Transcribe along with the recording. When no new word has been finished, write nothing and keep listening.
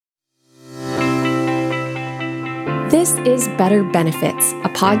This is Better Benefits, a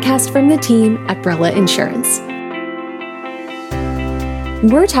podcast from the team at Brella Insurance.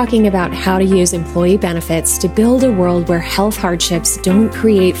 We're talking about how to use employee benefits to build a world where health hardships don't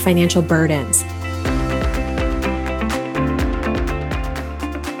create financial burdens.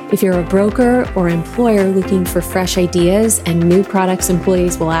 If you're a broker or employer looking for fresh ideas and new products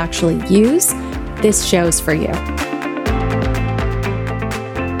employees will actually use, this show's for you.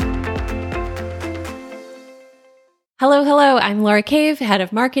 Hello. I'm Laura Cave, Head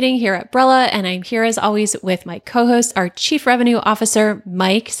of Marketing here at Brella, and I'm here as always with my co-host, our Chief Revenue Officer,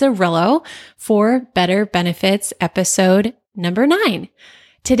 Mike Zerillo, for Better Benefits episode number 9.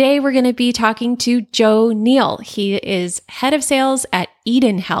 Today, we're going to be talking to Joe Neal. He is Head of Sales at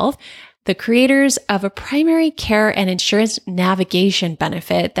Eden Health, the creators of a primary care and insurance navigation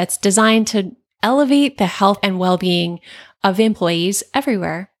benefit that's designed to elevate the health and well-being of employees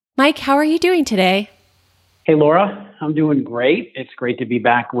everywhere. Mike, how are you doing today? Hey, Laura, I'm doing great. It's great to be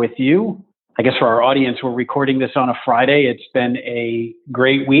back with you. I guess for our audience, we're recording this on a Friday. It's been a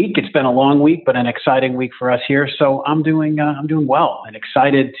great week. It's been a long week, but an exciting week for us here. So I'm doing well and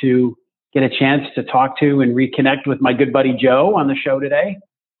excited to get a chance to talk to and reconnect with my good buddy Joe on the show today.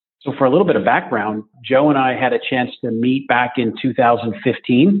 So for a little bit of background, Joe and I had a chance to meet back in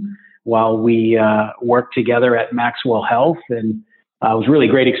 2015 while we worked together at Maxwell Health, and it was a really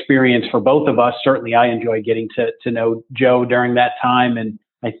great experience for both of us. Certainly, I enjoyed getting to know Joe during that time. And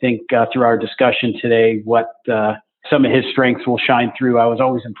I think through our discussion today, what some of his strengths will shine through. I was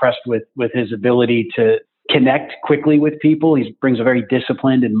always impressed with his ability to connect quickly with people. He brings a very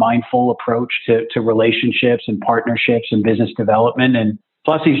disciplined and mindful approach to relationships and partnerships and business development. And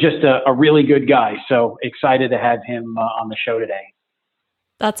plus, he's just a really good guy. So excited to have him on the show today.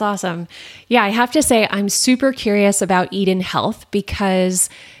 That's awesome. Yeah, I have to say, I'm super curious about Eden Health because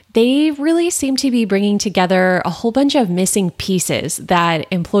they really seem to be bringing together a whole bunch of missing pieces that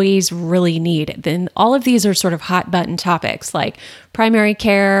employees really need. Then all of these are sort of hot button topics like primary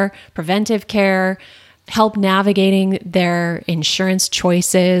care, preventive care, help navigating their insurance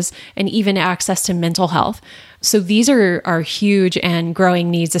choices, and even access to mental health. So these are huge and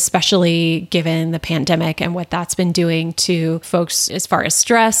growing needs, especially given the pandemic and what that's been doing to folks as far as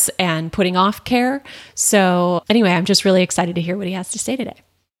stress and putting off care. So anyway, I'm just really excited to hear what he has to say today.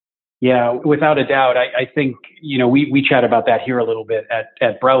 Yeah, without a doubt. I think, we chat about that here a little bit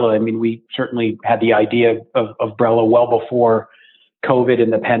at Brella. I mean, we certainly had the idea of Brella well before COVID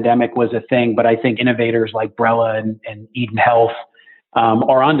and the pandemic was a thing, but I think innovators like Brella and Eden Health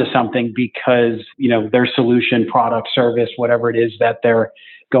are onto something because, their solution, product, service, whatever it is that they're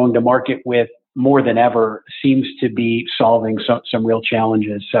going to market with more than ever seems to be solving some real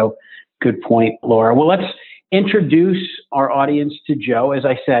challenges. So good point, Laura. Well, let's introduce our audience to Joe. As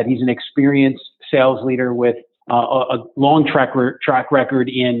I said, he's an experienced sales leader with a long track record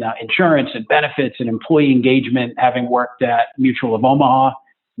in insurance and benefits and employee engagement, having worked at Mutual of Omaha,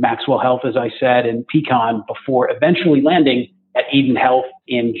 Maxwell Health, as I said, and Peakon before eventually landing at Eden Health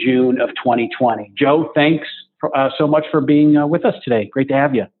in June of 2020. Joe, thanks so much for being with us today. Great to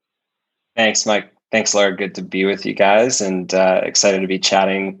have you. Thanks, Mike. Thanks, Laura. Good to be with you guys, and excited to be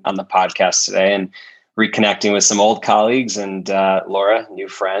chatting on the podcast today and reconnecting with some old colleagues and Laura, new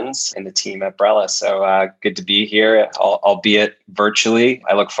friends in the team at Brella. So good to be here, albeit virtually.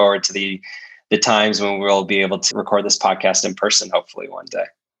 I look forward to the times when we'll be able to record this podcast in person, hopefully one day.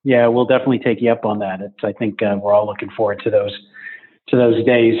 Yeah, we'll definitely take you up on that. I think we're all looking forward to those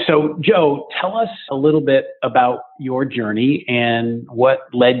days. So, Joe, tell us a little bit about your journey and what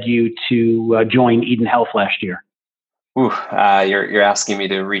led you to join Eden Health last year. You're asking me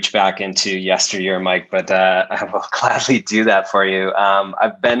to reach back into yesteryear, Mike, but I will gladly do that for you.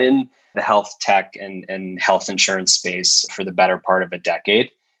 I've been in the health tech and health insurance space for the better part of a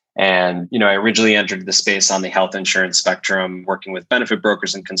decade. And, I originally entered the space on the health insurance spectrum, working with benefit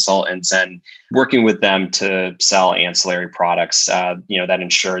brokers and consultants and working with them to sell ancillary products, that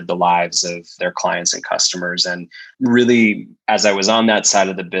insured the lives of their clients and customers. And really, as I was on that side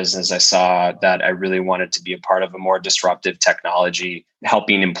of the business, I saw that I really wanted to be a part of a more disruptive technology,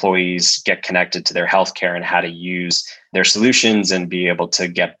 helping employees get connected to their healthcare and how to use their solutions and be able to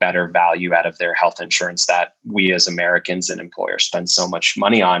get better value out of their health insurance that we as Americans and employers spend so much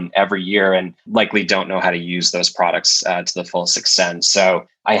money on every year and likely don't know how to use those products to the fullest extent. So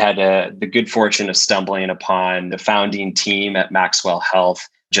I had the good fortune of stumbling upon the founding team at Maxwell Health,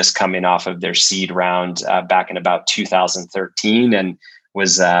 just coming off of their seed round back in about 2013, and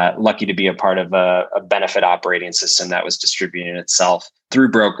was lucky to be a part of a benefit operating system that was distributing itself through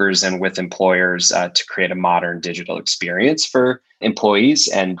brokers and with employers to create a modern digital experience for employees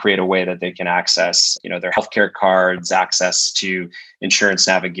and create a way that they can access, their healthcare cards, access to insurance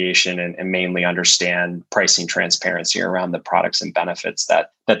navigation, and mainly understand pricing transparency around the products and benefits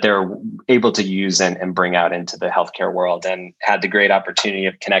that they're able to use and bring out into the healthcare world. And had the great opportunity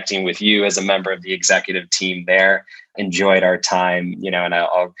of connecting with you as a member of the executive team there. Enjoyed our time, and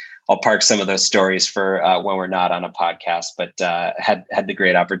I'll park some of those stories for when we're not on a podcast, but had the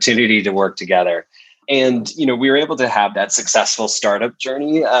great opportunity to work together. And, we were able to have that successful startup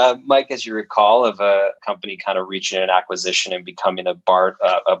journey, Mike, as you recall, of a company kind of reaching an acquisition and becoming a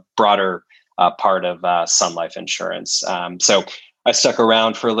broader part of Sun Life Insurance. So I stuck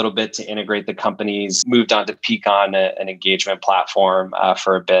around for a little bit to integrate the companies, moved on to Peakon, an engagement platform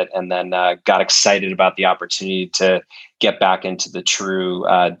for a bit, and then got excited about the opportunity to get back into the true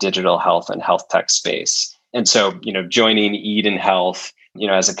digital health and health tech space. And so, joining Eden Health,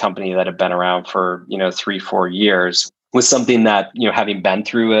 as a company that had been around for, 3-4 years was something that, having been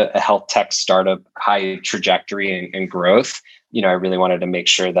through a health tech startup, high trajectory and growth, I really wanted to make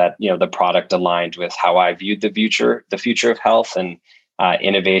sure that, the product aligned with how I viewed the future of health and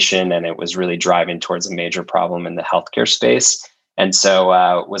innovation. And it was really driving towards a major problem in the healthcare space. And so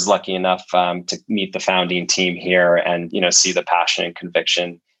was lucky enough to meet the founding team here and, see the passion and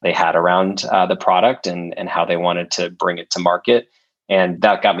conviction they had around the product and how they wanted to bring it to market. And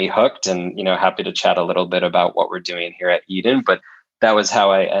that got me hooked and, happy to chat a little bit about what we're doing here at Eden. But that was how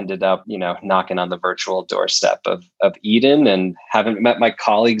I ended up, knocking on the virtual doorstep of Eden, and haven't met my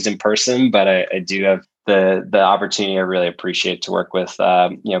colleagues in person, but I do have the opportunity. I really appreciate to work with,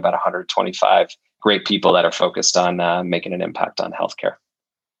 about 125 great people that are focused on making an impact on healthcare.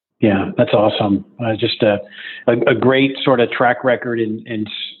 Yeah, that's awesome. Just a great sort of track record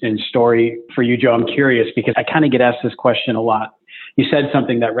and story for you, Joe. I'm curious because I kind of get asked this question a lot. You said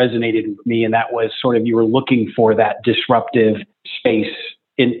something that resonated with me, and that was sort of you were looking for that disruptive space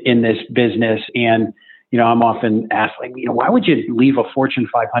in this business. And, I'm often asked, why would you leave a Fortune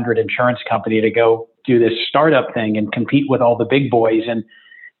 500 insurance company to go do this startup thing and compete with all the big boys? And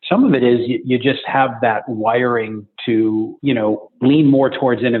some of it is you just have that wiring to, lean more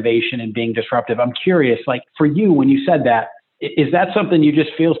towards innovation and being disruptive. I'm curious, for you, when you said that, is that something you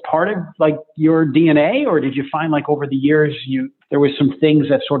just feel is part of your DNA, or did you find over the years there was some things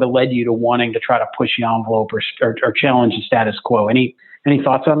that sort of led you to wanting to try to push the envelope or challenge the status quo? Any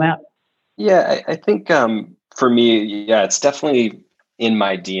thoughts on that? Yeah, I think for me, it's definitely in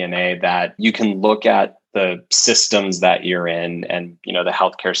my DNA that you can look at the systems that you're in, and the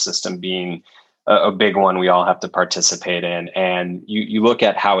healthcare system being a big one we all have to participate in. And you look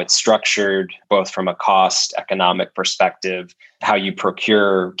at how it's structured, both from a cost, economic perspective, how you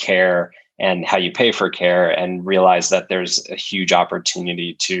procure care and how you pay for care, and realize that there's a huge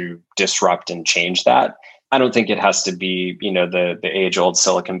opportunity to disrupt and change that. I don't think it has to be, the age-old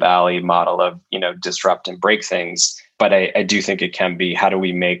Silicon Valley model of, disrupt and break things. But I do think it can be, how do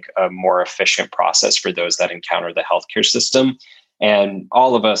we make a more efficient process for those that encounter the healthcare system? And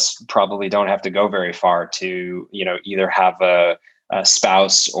all of us probably don't have to go very far to, either have a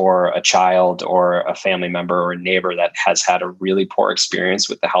spouse or a child or a family member or a neighbor that has had a really poor experience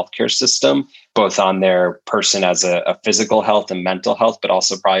with the healthcare system, both on their person as a physical health and mental health, but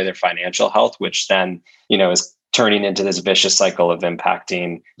also probably their financial health, which then, is turning into this vicious cycle of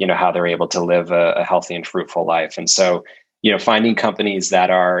impacting, how they're able to live a healthy and fruitful life. And so, finding companies that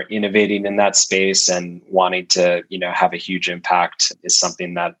are innovating in that space and wanting to, have a huge impact is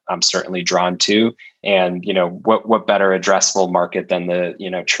something that I'm certainly drawn to. And, what better addressable market than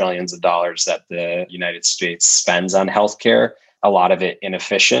the, trillions of dollars that the United States spends on healthcare, a lot of it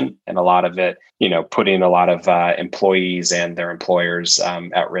inefficient and a lot of it, putting a lot of employees and their employers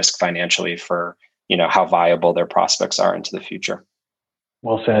at risk financially for, how viable their prospects are into the future.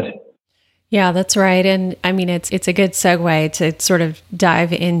 Well said. Yeah, that's right. And I mean, it's a good segue to sort of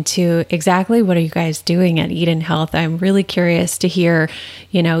dive into exactly what are you guys doing at Eden Health. I'm really curious to hear,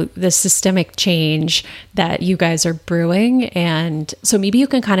 the systemic change that you guys are brewing. And so maybe you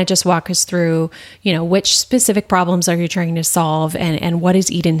can kind of just walk us through, which specific problems are you trying to solve, and what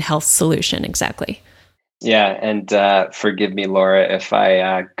is Eden Health's solution exactly? Yeah, and forgive me, Laura, if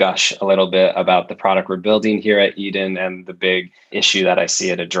I gush a little bit about the product we're building here at Eden and the big issue that I see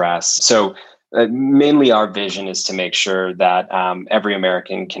it address. So mainly our vision is to make sure that every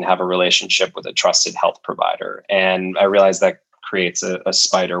American can have a relationship with a trusted health provider. And I realize that creates a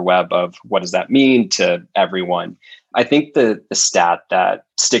spider web of what does that mean to everyone. I think the stat that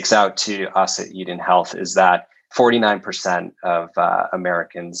sticks out to us at Eden Health is that 49% of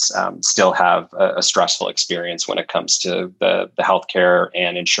Americans still have a stressful experience when it comes to the healthcare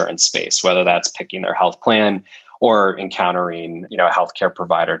and insurance space, whether that's picking their health plan or encountering, a healthcare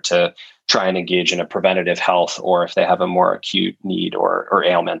provider to try and engage in a preventative health, or if they have a more acute need or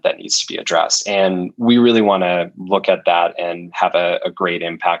ailment that needs to be addressed. And we really want to look at that and have a great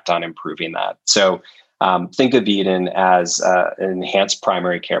impact on improving that. So think of Eden as an enhanced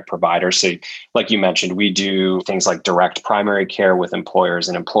primary care provider. So like you mentioned, we do things like direct primary care with employers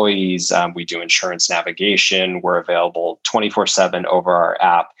and employees. We do insurance navigation. We're available 24/7 over our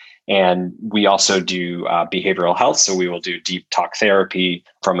app. And we also do behavioral health. So we will do deep talk therapy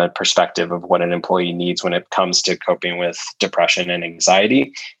from a perspective of what an employee needs when it comes to coping with depression and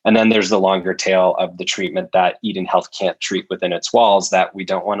anxiety. And then there's the longer tail of the treatment that Eden Health can't treat within its walls, that we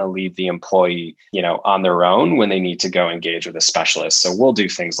don't want to leave the employee, on their own when they need to go engage with a specialist. So we'll do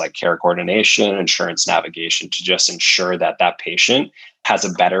things like care coordination, insurance navigation to just ensure that that patient has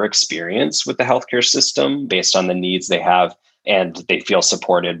a better experience with the healthcare system based on the needs they have, and they feel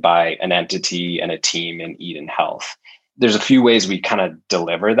supported by an entity and a team in Eden Health. There's a few ways we kind of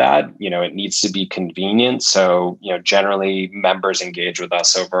deliver that. It needs to be convenient. So, generally members engage with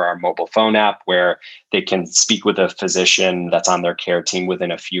us over our mobile phone app where they can speak with a physician that's on their care team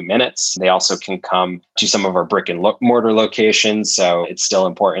within a few minutes. They also can come to some of our brick and mortar locations. So it's still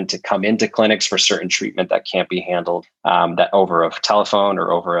important to come into clinics for certain treatment that can't be handled that over a telephone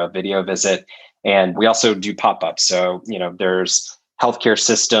or over a video visit. And we also do pop-ups. So, there's healthcare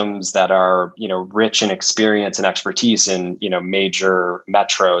systems that are, rich in experience and expertise in, major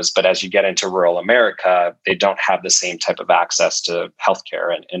metros. But as you get into rural America, they don't have the same type of access to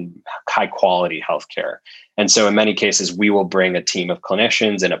healthcare and high quality healthcare. And so in many cases, we will bring a team of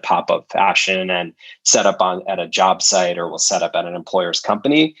clinicians in a pop-up fashion and set up at a job site, or we'll set up at an employer's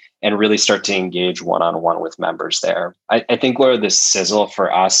company and really start to engage one-on-one with members there. I think where the sizzle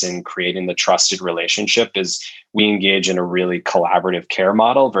for us in creating the trusted relationship is we engage in a really collaborative care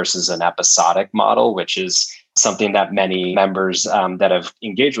model versus an episodic model, which is something that many members that have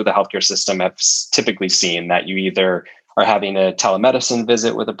engaged with the healthcare system have typically seen, that you either are having a telemedicine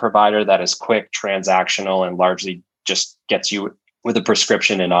visit with a provider that is quick, transactional, and largely just gets you with a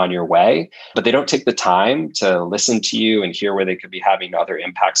prescription and on your way, but they don't take the time to listen to you and hear where they could be having other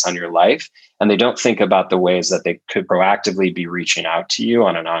impacts on your life. And they don't think about the ways that they could proactively be reaching out to you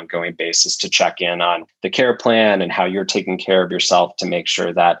on an ongoing basis to check in on the care plan and how you're taking care of yourself to make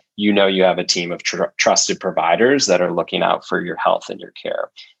sure that you have a team of trusted providers that are looking out for your health and your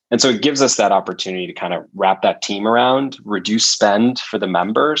care. And so it gives us that opportunity to kind of wrap that team around, reduce spend for the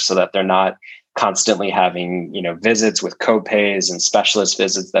members so that they're not constantly having, visits with copays and specialist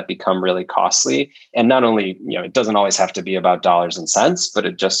visits that become really costly. And not only, it doesn't always have to be about dollars and cents, but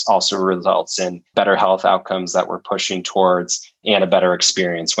it just also results in better health outcomes that we're pushing towards and a better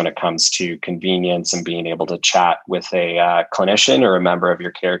experience when it comes to convenience and being able to chat with a clinician or a member of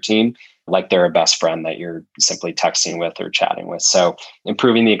your care team like they're a best friend that you're simply texting with or chatting with. So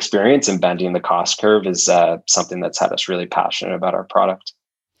improving the experience and bending the cost curve is something that's had us really passionate about our product.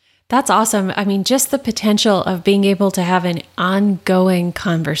 That's awesome. I mean, just the potential of being able to have an ongoing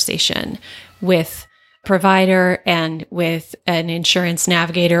conversation with provider and with an insurance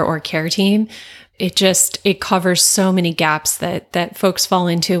navigator or care team. It covers so many gaps that folks fall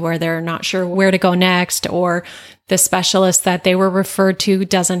into where they're not sure where to go next, or the specialist that they were referred to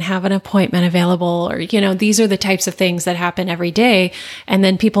doesn't have an appointment available, or, these are the types of things that happen every day. And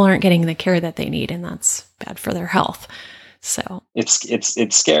then people aren't getting the care that they need, and that's bad for their health. So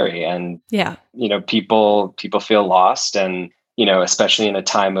it's scary. And, yeah, people feel lost. And, especially in a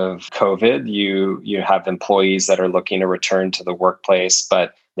time of COVID, you have employees that are looking to return to the workplace,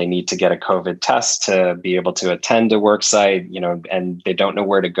 but they need to get a COVID test to be able to attend a work site, and they don't know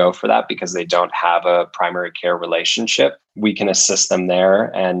where to go for that because they don't have a primary care relationship. We can assist them there.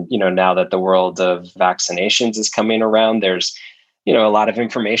 And, now that the world of vaccinations is coming around, there's a lot of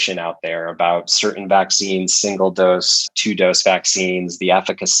information out there about certain vaccines, single dose, 2-dose vaccines, the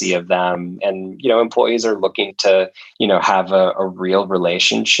efficacy of them. And, employees are looking to, have a real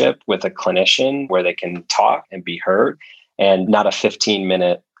relationship with a clinician where they can talk and be heard, and not a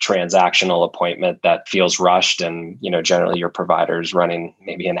 15-minute transactional appointment that feels rushed. And, generally your provider is running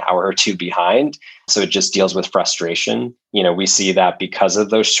maybe an hour or two behind. So it just deals with frustration. We see that because of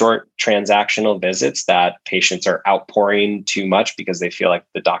those short transactional visits, that patients are outpouring too much because they feel like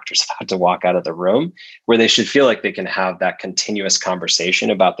the doctor's about to walk out of the room, where they should feel like they can have that continuous conversation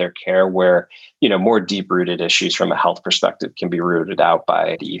about their care where, more deep-rooted issues from a health perspective can be rooted out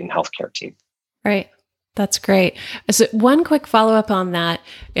by the Eden Healthcare team. Right. That's great. So one quick follow-up on that.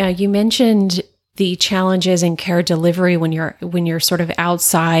 You mentioned the challenges in care delivery when you're sort of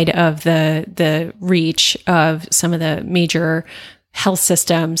outside of the reach of some of the major health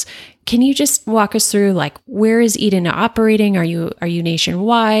systems. Can you just walk us through, like, where is Eden operating? Are you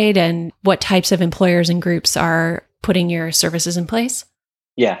nationwide, and what types of employers and groups are putting your services in place?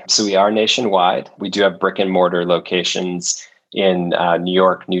 Yeah, so we are nationwide. We do have brick and mortar locations in New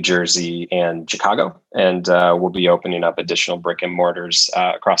York, New Jersey, and Chicago, and we'll be opening up additional brick and mortars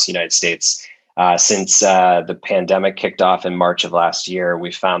across the United States. Since the pandemic kicked off in March of last year,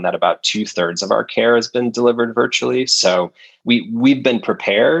 we found that about 2/3 of our care has been delivered virtually. So we've been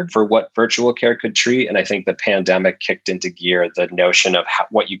prepared for what virtual care could treat. And I think the pandemic kicked into gear the notion of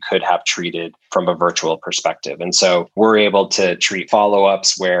what you could have treated from a virtual perspective. And so we're able to treat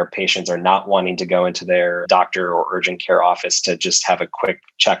follow-ups where patients are not wanting to go into their doctor or urgent care office to just have a quick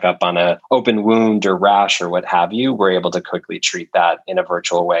checkup on an open wound or rash or what have you. We're able to quickly treat that in a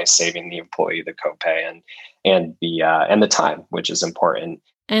virtual way, saving the employee the copay and the time, which is important.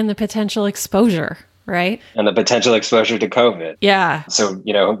 And the potential exposure, right? And the potential exposure to COVID. Yeah. So,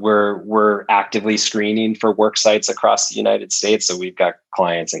 we're actively screening for work sites across the United States. So we've got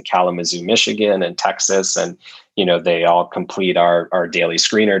clients in Kalamazoo, Michigan, and Texas, and they all complete our daily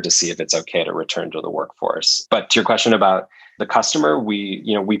screener to see if it's okay to return to the workforce. But to your question about the customer,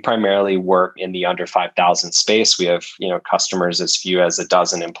 we primarily work in the under 5,000 space. We have customers as few as a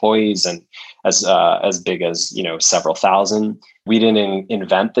dozen employees and as big as several thousand. We didn't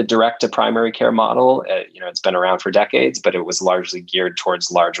invent the direct to primary care model. It's been around for decades, but it was largely geared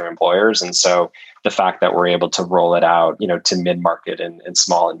towards larger employers. And so the fact that we're able to roll it out, to mid-market and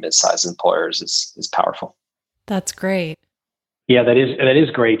small and mid-sized employers is powerful. That's great. Yeah, that is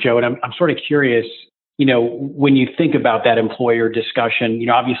great, Joe. And I'm sort of curious, when you think about that employer discussion,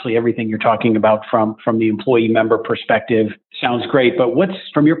 obviously everything you're talking about from the employee member perspective sounds great, but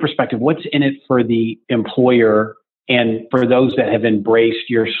from your perspective, what's in it for the employer and for those that have embraced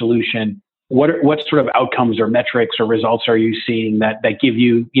your solution? What sort of outcomes or metrics or results are you seeing that give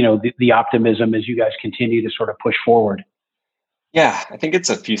you, the optimism as you guys continue to sort of push forward? Yeah, I think it's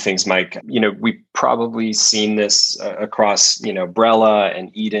a few things, Mike. We've probably seen this across, Brella and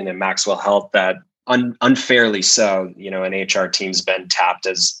Eden and Maxwell Health that unfairly so, an HR team's been tapped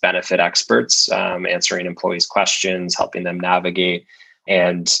as benefit experts, answering employees' questions, helping them navigate.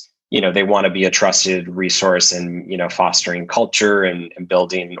 And, they want to be a trusted resource in, fostering culture and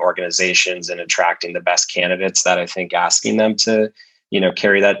building organizations and attracting the best candidates that I think asking them to,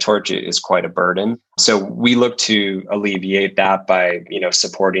 carry that torch is quite a burden. So we look to alleviate that by,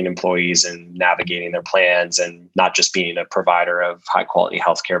 supporting employees and navigating their plans and not just being a provider of high quality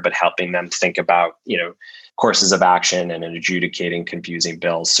healthcare, but helping them think about, courses of action and adjudicating confusing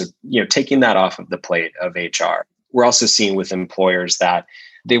bills. So, taking that off of the plate of HR. We're also seeing with employers that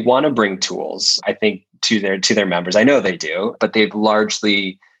they want to bring tools, I think, to their members. I know they do, but they've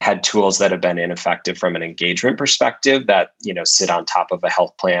largely had tools that have been ineffective from an engagement perspective that, sit on top of a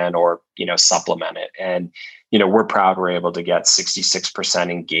health plan or, supplement it. And, we're proud we're able to get 66%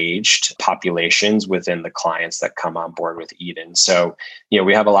 engaged populations within the clients that come on board with Eden. So,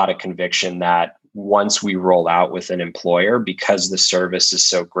 we have a lot of conviction that once we roll out with an employer, because the service is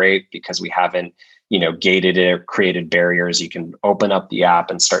so great, because we haven't gated it or created barriers, you can open up the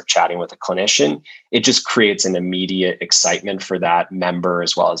app and start chatting with a clinician. It just creates an immediate excitement for that member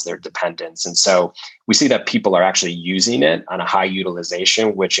as well as their dependents. And so we see that people are actually using it on a high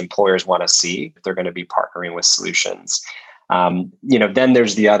utilization, which employers want to see if they're going to be partnering with solutions. Then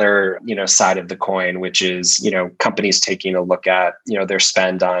there's the other, side of the coin, which is, companies taking a look at, their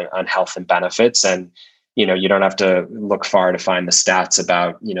spend on health and benefits. And you don't have to look far to find the stats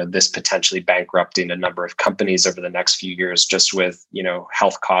about, this potentially bankrupting a number of companies over the next few years just with,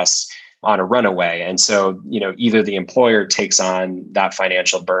 health costs on a runaway. And so, either the employer takes on that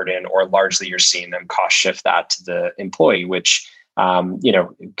financial burden or largely you're seeing them cost shift that to the employee, which,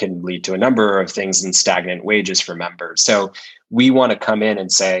 can lead to a number of things in stagnant wages for members. So we want to come in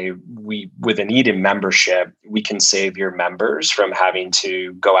and say, with an Eden membership, we can save your members from having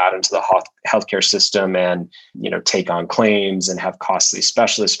to go out into the healthcare system and, take on claims and have costly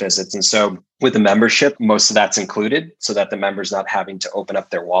specialist visits. And so with the membership, most of that's included so that the member's not having to open up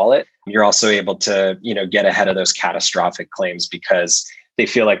their wallet. You're also able to, get ahead of those catastrophic claims because they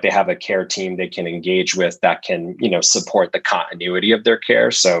feel like they have a care team they can engage with that can, support the continuity of their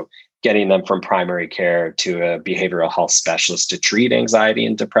care. So getting them from primary care to a behavioral health specialist to treat anxiety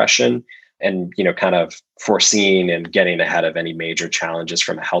and depression and, kind of foreseeing and getting ahead of any major challenges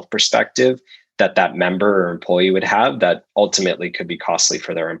from a health perspective that member or employee would have that ultimately could be costly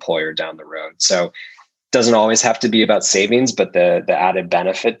for their employer down the road. So Doesn't always have to be about savings, but the added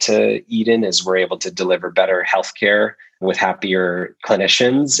benefit to Eden is we're able to deliver better healthcare with happier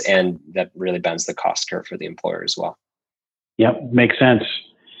clinicians, and that really bends the cost curve for the employer as well. Yep, makes sense.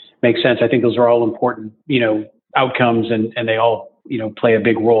 Makes sense. I think those are all important, outcomes, and they all, play a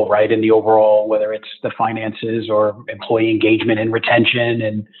big role, right, in the overall, whether it's the finances or employee engagement and retention,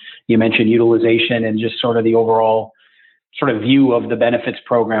 and you mentioned utilization and just sort of the overall sort of view of the benefits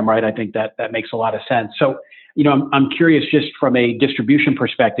program, right? I think that makes a lot of sense. So, I'm curious, just from a distribution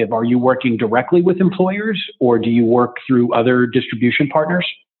perspective, are you working directly with employers, or do you work through other distribution partners?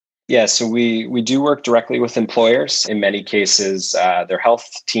 Yeah, so we do work directly with employers. In many cases, their health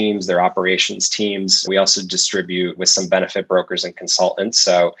teams, their operations teams. We also distribute with some benefit brokers and consultants.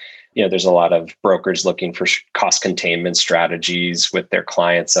 So, there's a lot of brokers looking for cost containment strategies with their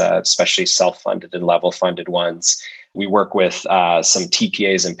clients, especially self-funded and level-funded ones. We work with some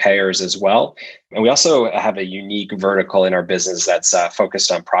TPAs and payers as well. And we also have a unique vertical in our business that's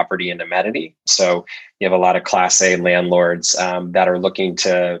focused on property and amenity. So you have a lot of Class A landlords that are looking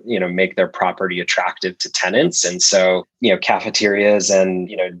to, make their property attractive to tenants. And so, cafeterias and,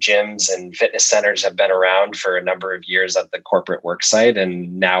 gyms and fitness centers have been around for a number of years at the corporate work site.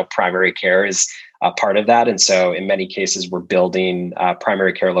 And now primary care is a part of that. And so in many cases, we're building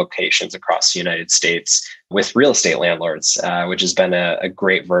primary care locations across the United States with real estate landlords, which has been a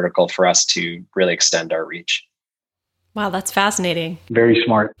great vertical for us to really extend our reach. Wow, that's fascinating. Very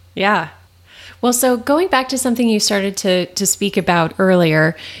smart. Yeah. Well, so going back to something you started to speak about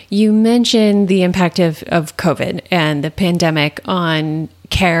earlier, you mentioned the impact of COVID and the pandemic on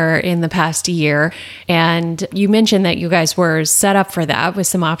care in the past year. And you mentioned that you guys were set up for that with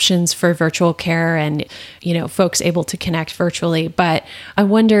some options for virtual care and, folks able to connect virtually. But I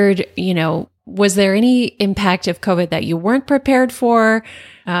wondered, was there any impact of COVID that you weren't prepared for?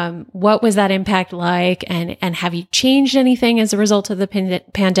 What was that impact like? And have you changed anything as a result of the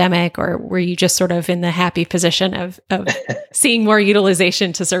pandemic, or were you just sort of in the happy position of seeing more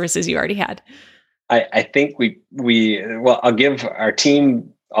utilization to services you already had? I think I'll give our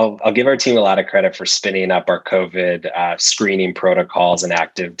team a lot of credit for spinning up our COVID screening protocols and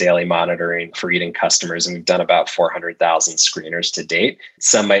active daily monitoring for Eden customers. And we've done about 400,000 screeners to date.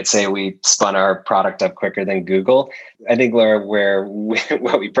 Some might say we spun our product up quicker than Google. I think, Laura,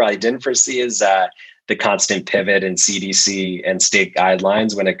 what we probably didn't foresee is the constant pivot in CDC and state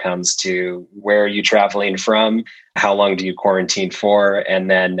guidelines when it comes to where are you traveling from, how long do you quarantine for, and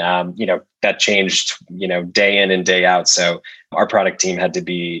then that changed day in and day out. So our product team had to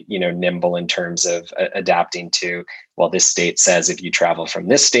be nimble in terms of adapting to, well, this state says if you travel from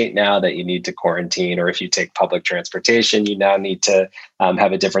this state now that you need to quarantine, or if you take public transportation, you now need to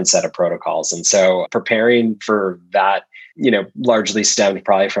have a different set of protocols. And so preparing for that largely stemmed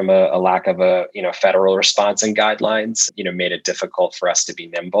probably from a lack of a federal response and guidelines, made it difficult for us to be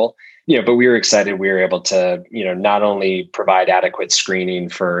nimble. But we were excited we were able to, not only provide adequate screening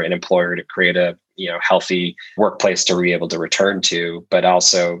for an employer to create a, healthy workplace to be able to return to, but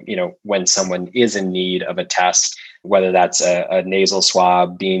also, when someone is in need of a test, whether that's a nasal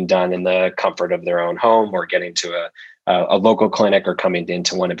swab being done in the comfort of their own home or getting to a local clinic or coming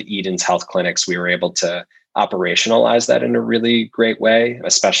into one of Eden's health clinics, we were able to operationalize that in a really great way,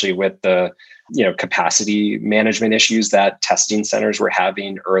 especially with the capacity management issues that testing centers were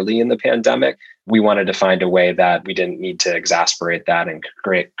having early in the pandemic. We wanted to find a way that we didn't need to exasperate that and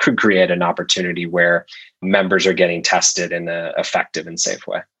could create an opportunity where members are getting tested in an effective and safe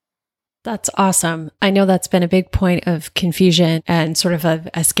way. That's awesome. I know that's been a big point of confusion and sort of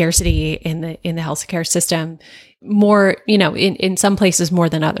a scarcity in the healthcare system. More, in some places more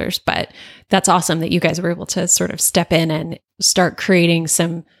than others, but that's awesome that you guys were able to sort of step in and start creating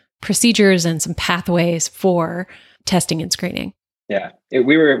some procedures and some pathways for testing and screening. Yeah,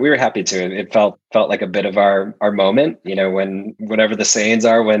 we were happy to. It felt like a bit of our moment. When whatever the sayings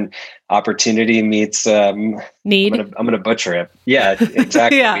are, when opportunity meets need. I'm gonna butcher it. Yeah,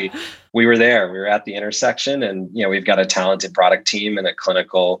 exactly. Yeah. We were there. We were at the intersection, and we've got a talented product team and a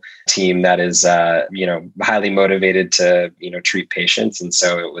clinical team that is highly motivated to treat patients, and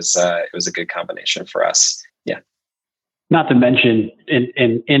so it was a good combination for us. Yeah. Not to mention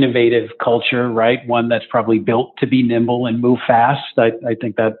an innovative culture, right? One that's probably built to be nimble and move fast. I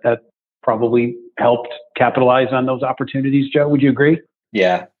think that probably helped capitalize on those opportunities. Joe, would you agree?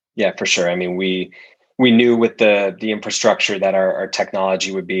 Yeah, for sure. I mean, we knew with the infrastructure that our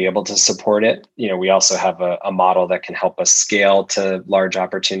technology would be able to support it. We also have a model that can help us scale to large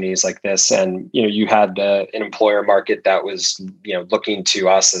opportunities like this. And, you had an employer market that was, looking to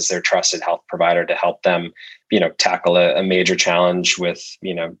us as their trusted health provider to help them, tackle a major challenge with,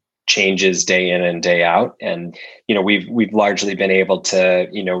 changes day in and day out. And, we've largely been able to,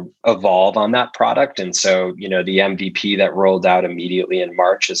 evolve on that product. And so, the MVP that rolled out immediately in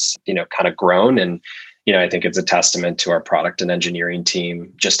March is, kind of grown. And, I think it's a testament to our product and engineering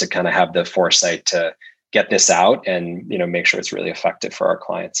team just to kind of have the foresight to get this out and, make sure it's really effective for our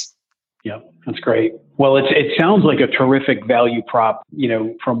clients. Yeah, that's great. Well, it sounds like a terrific value prop,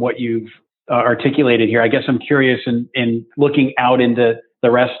 from what you've articulated here. I guess I'm curious in looking out into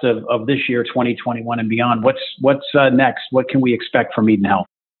the rest of this year, 2021 and beyond, what's next? What can we expect from Eden Health?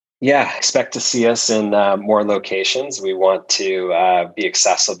 Yeah, expect to see us in more locations. We want to be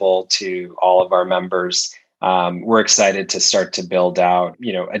accessible to all of our members. We're excited to start to build out,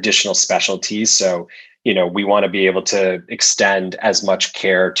 additional specialties. So, we want to be able to extend as much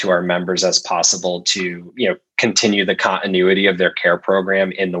care to our members as possible to, continue the continuity of their care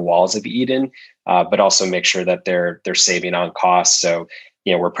program in the walls of Eden, but also make sure that they're saving on costs. So,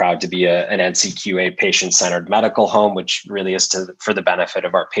 we're proud to be an NCQA patient-centered medical home, which really is for the benefit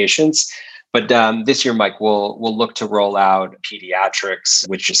of our patients. But this year, Mike, we'll look to roll out pediatrics,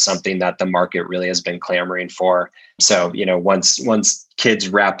 which is something that the market really has been clamoring for. So, once kids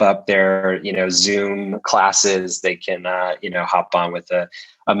wrap up their, Zoom classes, they can, hop on with a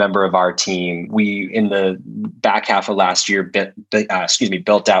member of our team. We, in the back half of last year,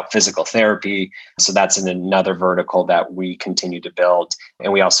 built out physical therapy. So that's another vertical that we continue to build.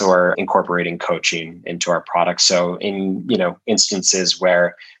 And we also are incorporating coaching into our product. So in, instances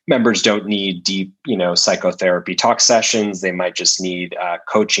where members don't need deep, psychotherapy talk sessions, they might just need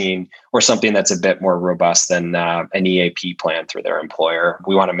coaching or something that's a bit more robust than an EAP plan through their employer.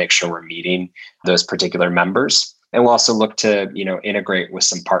 We want to make sure we're meeting those particular members. And we'll also look to, integrate with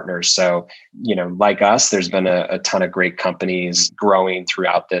some partners. So, like us, there's been a ton of great companies growing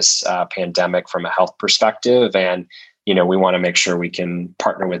throughout this pandemic from a health perspective. And, we want to make sure we can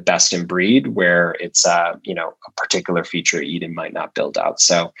partner with best in breed where it's, a particular feature Eden might not build out.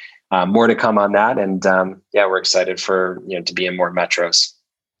 So more to come on that. And we're excited for, to be in more metros.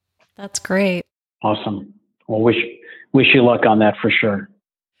 That's great. Awesome. Well, wish you luck on that for sure.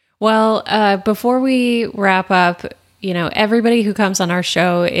 Well, before we wrap up, everybody who comes on our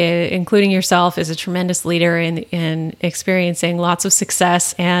show, including yourself, is a tremendous leader in experiencing lots of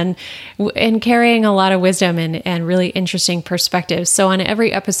success and carrying a lot of wisdom and really interesting perspectives. So on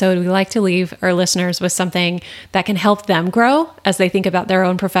every episode, we like to leave our listeners with something that can help them grow as they think about their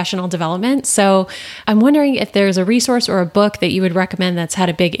own professional development. So I'm wondering if there's a resource or a book that you would recommend that's had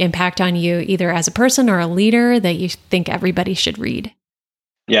a big impact on you, either as a person or a leader, that you think everybody should read.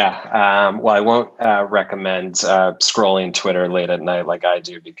 Yeah. Well, I won't recommend scrolling Twitter late at night like I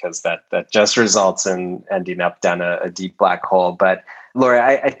do, because that just results in ending up down a deep black hole. But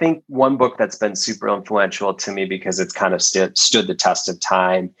Laura, I think one book that's been super influential to me because it's kind of stood the test of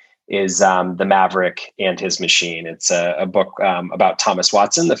time is The Maverick and His Machine. It's a book about Thomas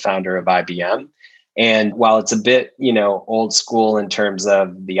Watson, the founder of IBM. And while it's a bit, old school in terms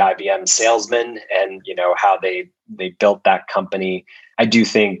of the IBM salesman and, how they built that company, I do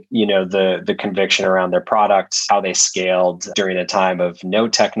think, the conviction around their products, how they scaled during a time of no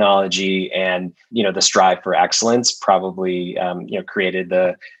technology and, the strive for excellence probably, created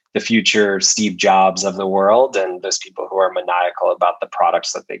the future Steve Jobs of the world and those people who are maniacal about the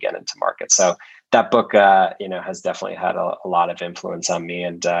products that they get into market. So that book, has definitely had a lot of influence on me,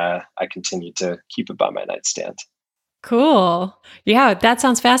 and I continue to keep it by my nightstand. Cool. Yeah, that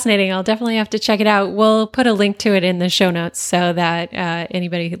sounds fascinating. I'll definitely have to check it out. We'll put a link to it in the show notes so that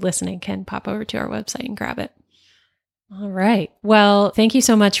anybody listening can pop over to our website and grab it. All right. Well, thank you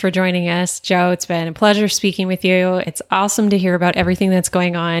so much for joining us, Joe. It's been a pleasure speaking with you. It's awesome to hear about everything that's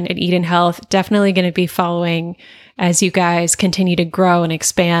going on at Eden Health. Definitely going to be following as you guys continue to grow and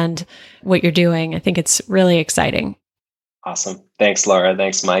expand what you're doing. I think it's really exciting. Awesome. Thanks, Laura.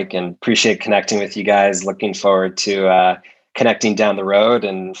 Thanks, Mike. And appreciate connecting with you guys. Looking forward to connecting down the road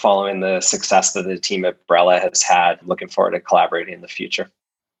and following the success that the team at Brella has had. Looking forward to collaborating in the future.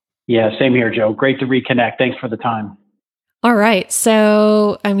 Yeah, same here, Joe. Great to reconnect. Thanks for the time. All right.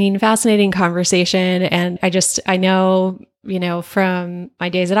 So, fascinating conversation. And I know, from my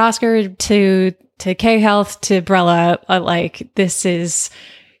days at Oscar to K Health to Brella, this is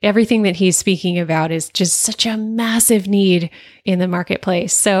everything that he's speaking about is just such a massive need in the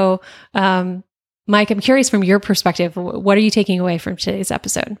marketplace. So, Mike, I'm curious from your perspective, what are you taking away from today's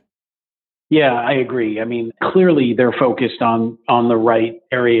episode? Yeah, I agree. Clearly they're focused on the right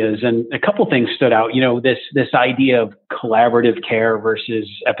areas, and a couple things stood out. This idea of collaborative care versus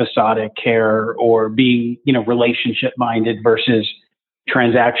episodic care, or being, relationship minded versus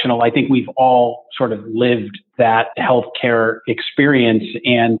transactional. I think we've all sort of lived that healthcare experience,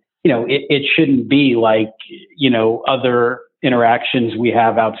 and it shouldn't be like, other interactions we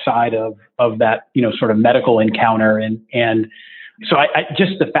have outside of that, sort of medical encounter. And so I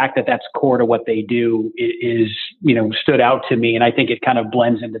just the fact that that's core to what they do is, stood out to me. And I think it kind of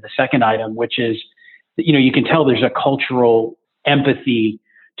blends into the second item, which is, you can tell there's a cultural empathy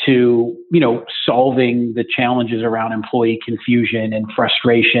to, solving the challenges around employee confusion and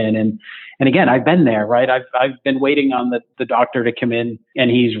frustration. And again, I've been there, right? I've been waiting on the doctor to come in,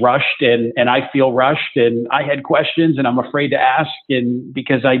 and he's rushed, and I feel rushed, and I had questions and I'm afraid to ask, and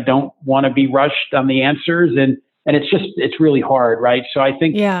because I don't want to be rushed on the answers. And it's really hard, right? So I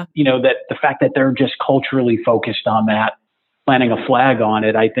think, that the fact that they're just culturally focused on that, planting a flag on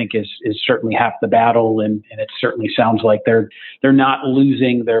it, I think is certainly half the battle. And it certainly sounds like they're not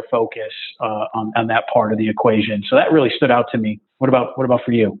losing their focus on that part of the equation. So that really stood out to me. What about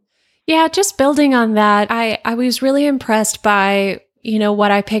for you? Yeah, just building on that, I was really impressed by, what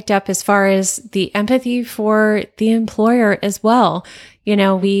I picked up as far as the empathy for the employer as well.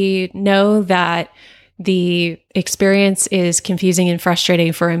 We know that the experience is confusing and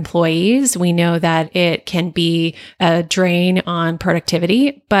frustrating for employees. We know that it can be a drain on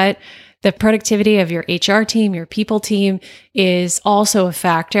productivity, but the productivity of your HR team, your people team is also a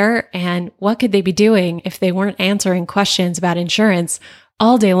factor. And what could they be doing if they weren't answering questions about insurance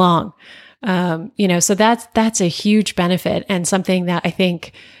all day long? So that's a huge benefit, and something that I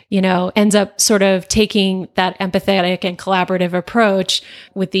think, ends up sort of taking that empathetic and collaborative approach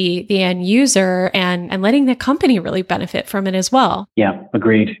with the end user and letting the company really benefit from it as well. Yeah,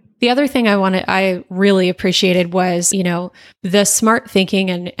 agreed. The other thing I really appreciated was, the smart thinking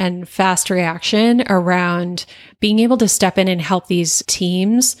and fast reaction around being able to step in and help these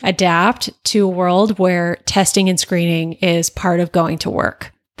teams adapt to a world where testing and screening is part of going to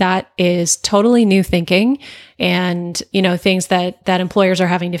work. That is totally new thinking, and, things that employers are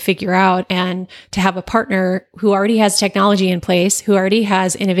having to figure out, and to have a partner who already has technology in place, who already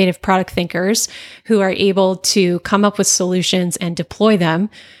has innovative product thinkers, who are able to come up with solutions and deploy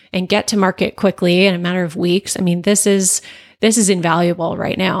them and get to market quickly in a matter of weeks. I mean, this is invaluable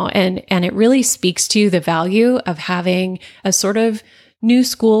right now. And it really speaks to the value of having a sort of new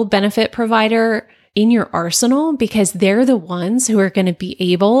school benefit provider in your arsenal, because they're the ones who are going to be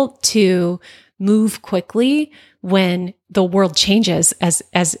able to move quickly when the world changes as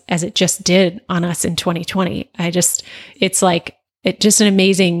it just did on us in 2020. It's just an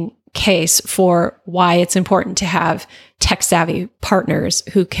amazing case for why it's important to have tech savvy partners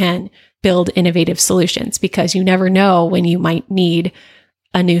who can build innovative solutions, because you never know when you might need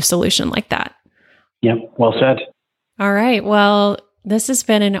a new solution like that. Yep. Well said. All right. Well, this has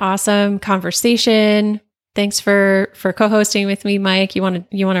been an awesome conversation. Thanks for co-hosting with me, Mike. You want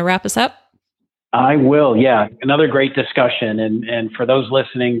to wrap us up? I will. Yeah. Another great discussion. And for those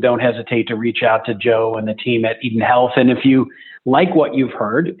listening, don't hesitate to reach out to Joe and the team at Eden Health. And if you like what you've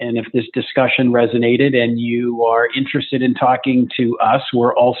heard, and if this discussion resonated and you are interested in talking to us,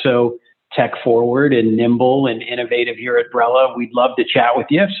 we're also tech forward and nimble and innovative here at Brella. We'd love to chat with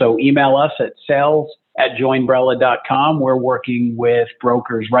you. So email us at sales@joinbrella.com. We're working with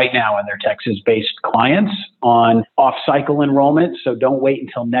brokers right now and their Texas-based clients on off-cycle enrollment. So don't wait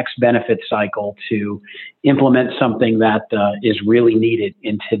until next benefit cycle to implement something that is really needed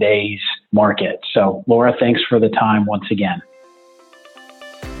in today's market. So Laura, thanks for the time once again.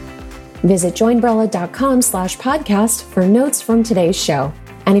 Visit joinbrella.com/podcast for notes from today's show.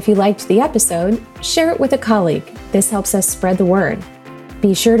 And if you liked the episode, share it with a colleague. This helps us spread the word.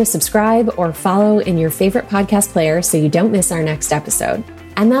 Be sure to subscribe or follow in your favorite podcast player so you don't miss our next episode.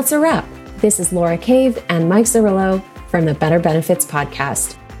 And that's a wrap. This is Laura Cave and Mike Cirillo from the Better Benefits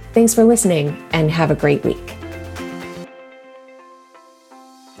Podcast. Thanks for listening, and have a great week.